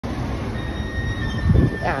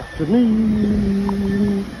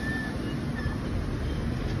afternoon.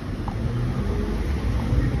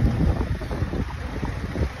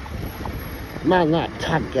 Man, that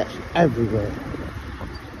tag gets everywhere.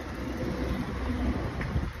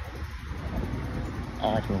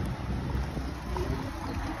 Idle.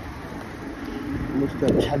 Must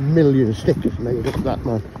have 10 million stickers made up, that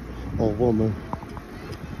man or woman.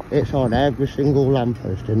 It's on every single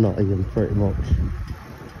lamppost in Nottingham, pretty much.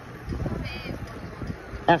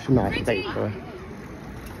 That's a nice bakery.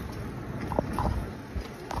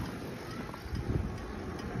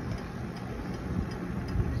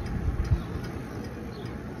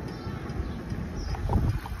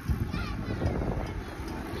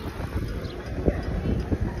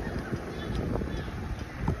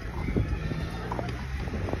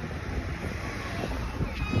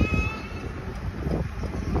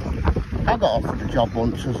 I got offered a job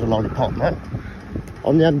once as a lollipop man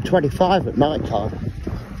on the M25 at night time.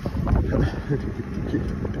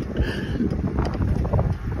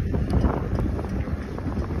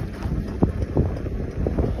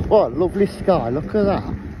 What a lovely sky, look at that,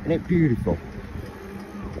 isn't it beautiful?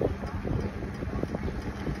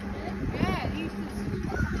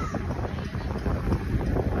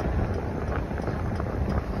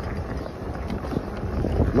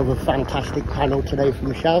 Another fantastic panel today from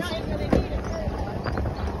Michelle.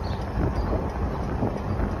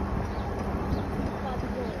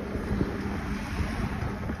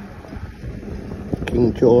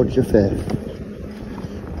 King George V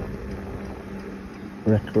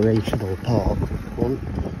recreational park.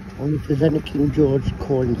 Wonder if there's any King George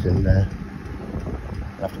coins in there.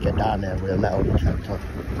 I'll have to get down there with a metal detector.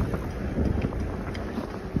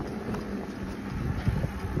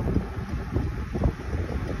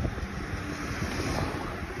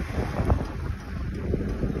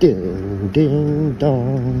 Ding ding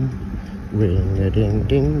dong, ring a ding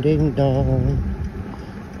ding ding dong,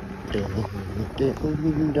 ding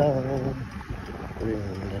ding dong,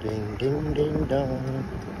 ring a ding ding ding dong.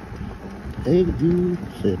 Hey you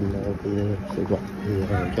sitting over there, so what you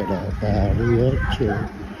gonna get up out of your chair?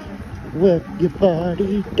 Work your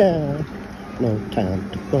body down, no time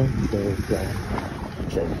to bump the ground.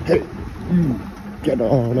 Say hey you, get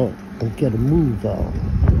on up and get a move on.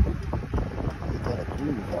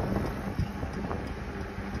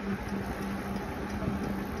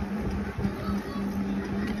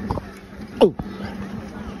 Oh,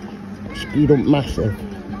 speed up massive.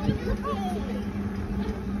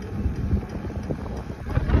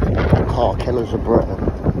 Car killers of Britain.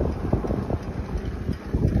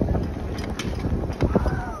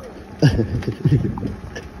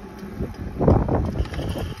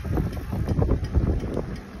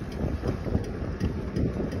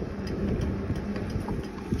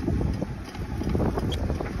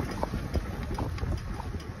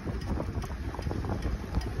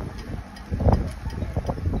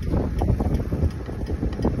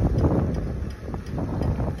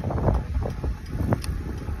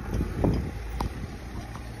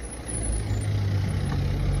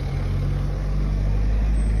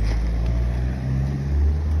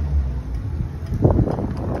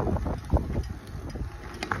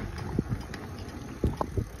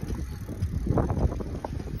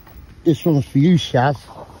 This one's for you, Shaz.